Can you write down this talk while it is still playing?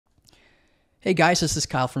Hey guys, this is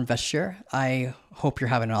Kyle from InvestiShare. I hope you're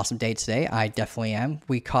having an awesome day today. I definitely am.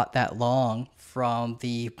 We caught that long from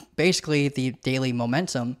basically the daily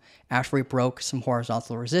momentum after we broke some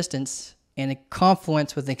horizontal resistance in a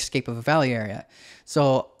confluence with the escape of a value area.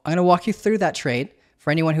 So I'm going to walk you through that trade.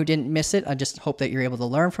 For anyone who didn't miss it, I just hope that you're able to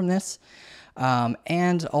learn from this.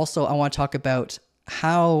 And also I want to talk about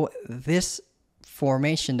how this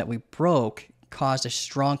formation that we broke caused a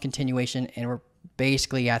strong continuation, and we're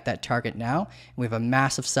basically at that target now. We have a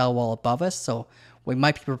massive sell wall above us, so we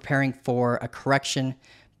might be preparing for a correction,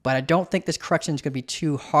 but I don't think this correction is going to be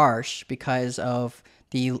too harsh because of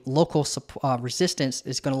the local resistance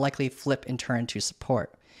is going to likely flip and turn to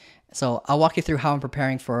support. So I'll walk you through how I'm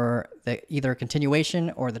preparing for either a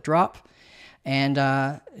continuation or the drop, and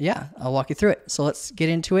yeah, I'll walk you through it. So let's get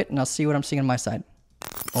into it, and I'll see what I'm seeing on my side.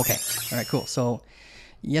 Okay, all right, cool. So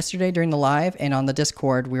yesterday during the live and on the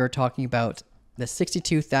Discord, we were talking about the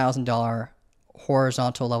 $62,000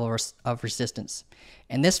 horizontal level of resistance.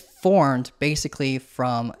 And this formed basically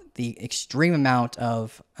from the extreme amount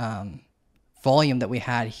of volume that we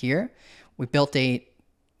had here. We built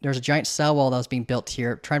there's a giant sell wall that was being built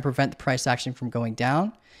here, trying to prevent the price action from going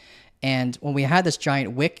down. And when we had this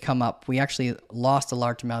giant wick come up, we actually lost a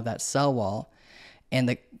large amount of that sell wall. And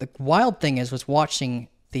the wild thing was watching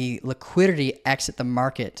the liquidity exit the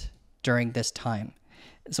market during this time.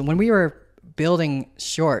 So when we were building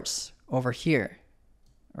shorts over here,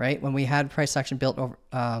 right? When we had price action built over,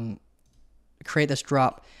 create this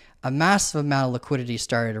drop, a massive amount of liquidity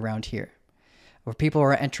started around here where people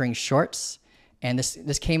were entering shorts. And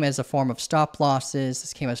this came as a form of stop losses.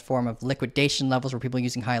 This came as a form of liquidation levels where people are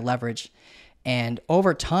using high leverage. And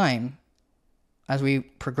over time, as we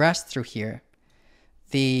progressed through here,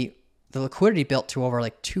 the liquidity built to over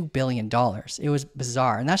like $2 billion. It was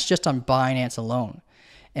bizarre. And that's just on Binance alone.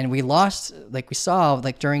 And we lost, like we saw,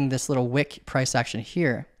 like during this little wick price action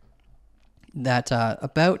here, that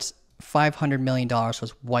about $500 million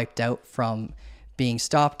was wiped out from being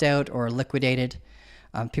stopped out or liquidated,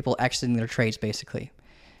 people exiting their trades basically.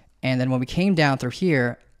 And then when we came down through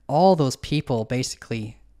here, all those people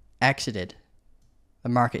basically exited the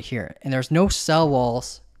market here. And there's no sell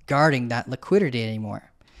walls guarding that liquidity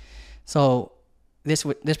anymore. So this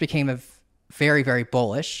became a very, very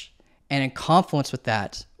bullish. And in confluence with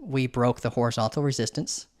that, we broke the horizontal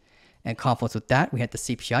resistance. And in confluence with that, we had the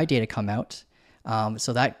CPI data come out.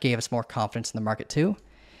 So that gave us more confidence in the market too.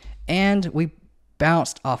 And we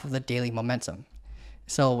bounced off of the daily momentum.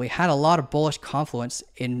 So we had a lot of bullish confluence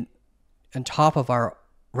on top of our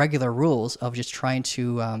regular rules of just trying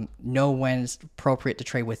to know when it's appropriate to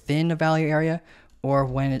trade within a value area or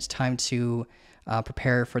when it's time to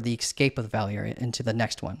prepare for the escape of the value area into the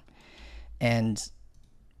next one. And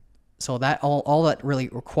so that all that really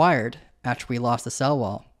required after we lost the sell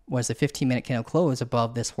wall was a 15-minute candle close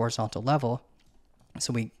above this horizontal level.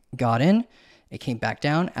 So we got in, it came back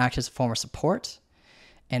down, acted as a form of support.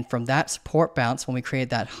 And from that support bounce, when we created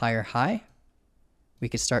that higher high, we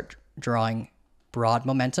could start drawing broad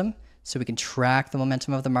momentum. So we can track the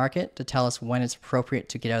momentum of the market to tell us when it's appropriate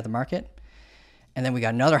to get out of the market. And then we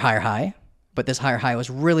got another higher high, but this higher high was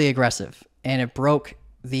really aggressive and it broke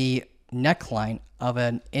the neckline of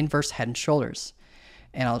an inverse head and shoulders.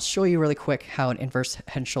 And I'll show you really quick how an inverse head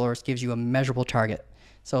and shoulders gives you a measurable target.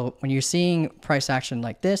 So when you're seeing price action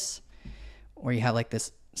like this, where you have like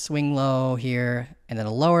this swing low here and then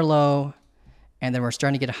a lower low, and then we're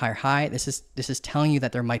starting to get a higher high, this is telling you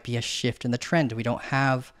that there might be a shift in the trend. We don't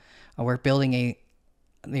have, we're building a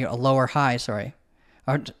lower high, sorry,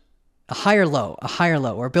 or a higher low.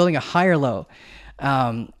 We're building a higher low.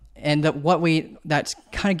 And that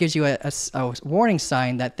kind of gives you a warning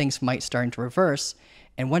sign that things might start to reverse.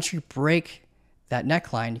 And once you break that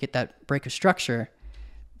neckline, you get that break of structure,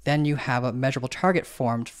 then you have a measurable target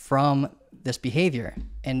formed from this behavior.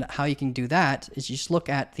 And how you can do that is you just look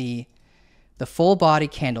at the full body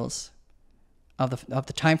candles of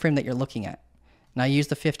the time frame that you're looking at. And I use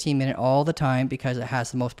the 15-minute all the time because it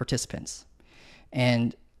has the most participants.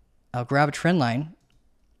 And I'll grab a trend line,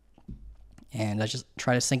 and I just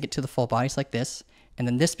try to sync it to the full bodies like this. And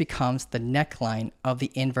then this becomes the neckline of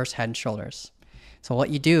the inverse head and shoulders. So what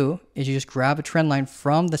you do is you just grab a trend line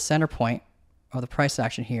from the center point of the price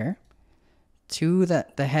action here to the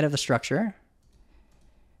head of the structure.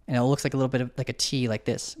 And it looks like a little bit of like a T like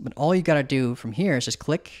this. But all you got to do from here is just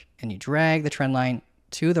click and you drag the trend line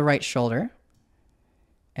to the right shoulder.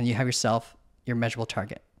 And you have yourself your measurable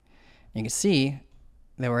target. And you can see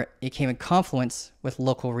it came in confluence with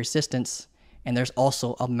local resistance. And there's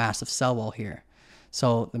also a massive sell wall here.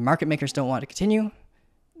 So the market makers don't want to continue.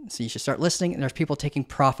 So you should start listening. And there's people taking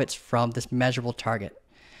profits from this measurable target.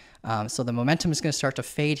 So the momentum is going to start to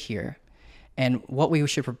fade here. And what we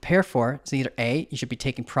should prepare for is either A, you should be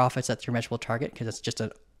taking profits at your measurable target, because it's just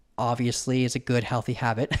obviously is a good, healthy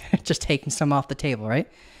habit, just taking some off the table,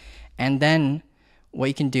 right? And then what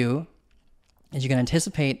you can do is you can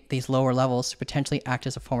anticipate these lower levels to potentially act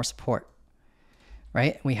as a form of support,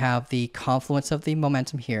 right? We have the confluence of the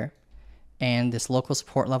momentum here and this local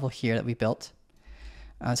support level here that we built.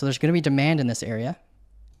 So there's going to be demand in this area.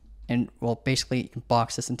 And well, basically you can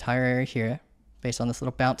box this entire area here based on this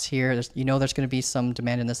little bounce here. There's going to be some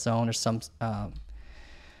demand in this zone. There's some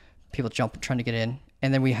people trying to get in.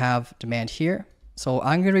 And then we have demand here. So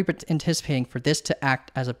I'm going to be anticipating for this to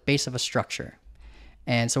act as a base of a structure.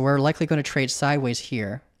 And so we're likely going to trade sideways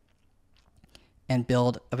here and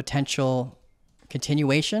build a potential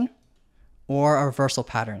continuation or a reversal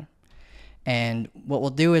pattern. And what we'll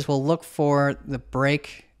do is we'll look for the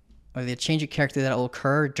break or the change of character that will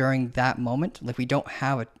occur during that moment. Like, we don't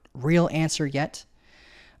have a real answer yet.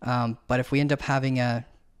 But if we end up having a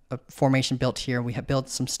formation built here, we have built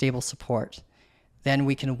some stable support, then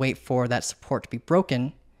we can wait for that support to be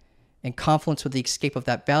broken in confluence with the escape of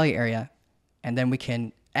that value area. And then we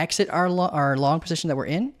can exit our long position that we're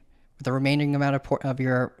in with the remaining amount of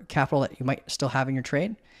your capital that you might still have in your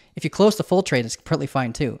trade. If you close the full trade, it's completely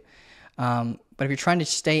fine too. But if you're trying to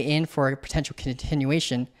stay in for a potential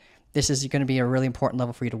continuation, this is going to be a really important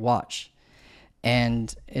level for you to watch.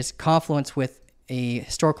 And it's confluence with a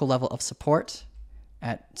historical level of support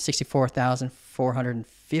at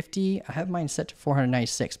 64,450. I have mine set to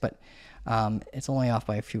 496, but it's only off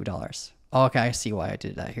by a few dollars. Oh, okay, I see why I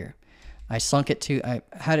did that here. I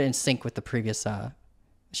had it in sync with the previous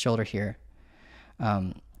shoulder here,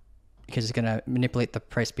 because it's going to manipulate the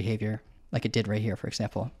price behavior like it did right here, for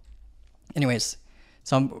example. Anyways,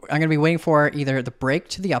 so I'm going to be waiting for either the break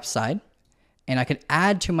to the upside, and I can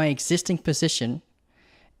add to my existing position,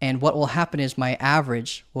 and what will happen is my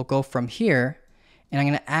average will go from here, and I'm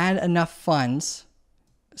going to add enough funds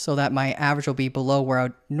so that my average will be below where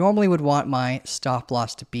I normally would want my stop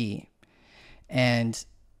loss to be. And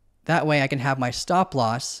that way I can have my stop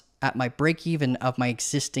loss at my break even of my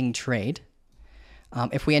existing trade.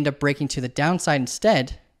 If we end up breaking to the downside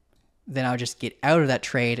instead, then I'll just get out of that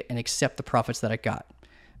trade and accept the profits that I got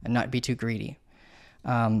and not be too greedy.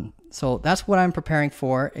 So that's what I'm preparing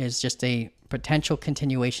for, is just a potential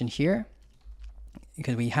continuation here,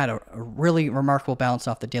 because we had a really remarkable bounce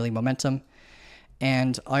off the daily momentum.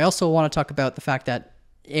 And I also want to talk about the fact that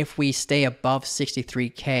if we stay above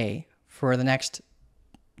 63K for the next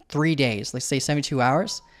 3 days, let's say 72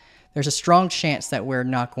 hours, there's a strong chance that we're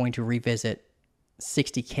not going to revisit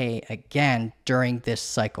 60K again during this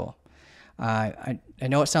cycle. I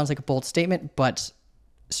know it sounds like a bold statement, but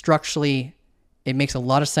structurally, it makes a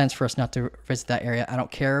lot of sense for us not to visit that area. I don't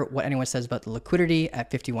care what anyone says about the liquidity at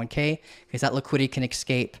 51K, because that liquidity can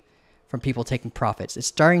escape from people taking profits. It's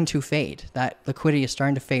starting to fade. That liquidity is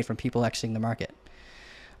starting to fade from people exiting the market.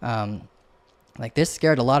 Like, this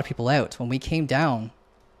scared a lot of people out. When we came down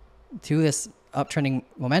to this uptrending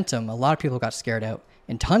momentum, a lot of people got scared out,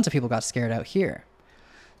 and tons of people got scared out here.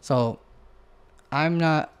 So I'm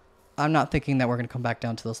not thinking that we're going to come back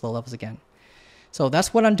down to those low levels again. So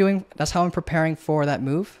that's what I'm doing. That's how I'm preparing for that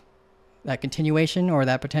move, that continuation, or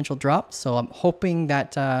that potential drop. So I'm hoping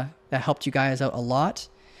that that helped you guys out a lot.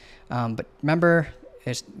 But remember,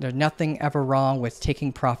 there's nothing ever wrong with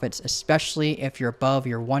taking profits, especially if you're above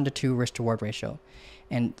your 1 to 2 risk to reward ratio.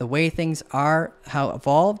 And the way things are, how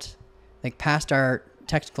evolved, like past our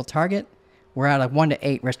technical target, we're at a 1 to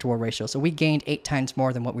 8 risk to reward ratio. So we gained 8 times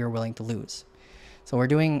more than what we were willing to lose. So we're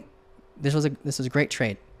doing, this was a great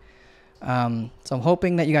trade. So I'm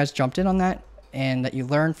hoping that you guys jumped in on that and that you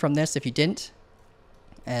learned from this if you didn't.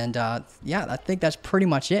 And yeah, I think that's pretty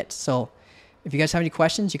much it. So if you guys have any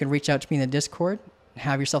questions, you can reach out to me in the Discord.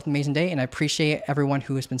 Have yourself an amazing day, and I appreciate everyone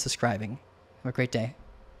who has been subscribing. Have a great day.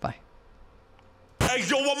 Bye. Hey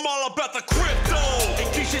yo, I'm all about the crypto. In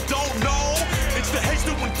case you don't know, it's the hedge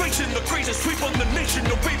new inflation, the craziest sweep on the nation.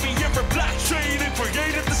 The baby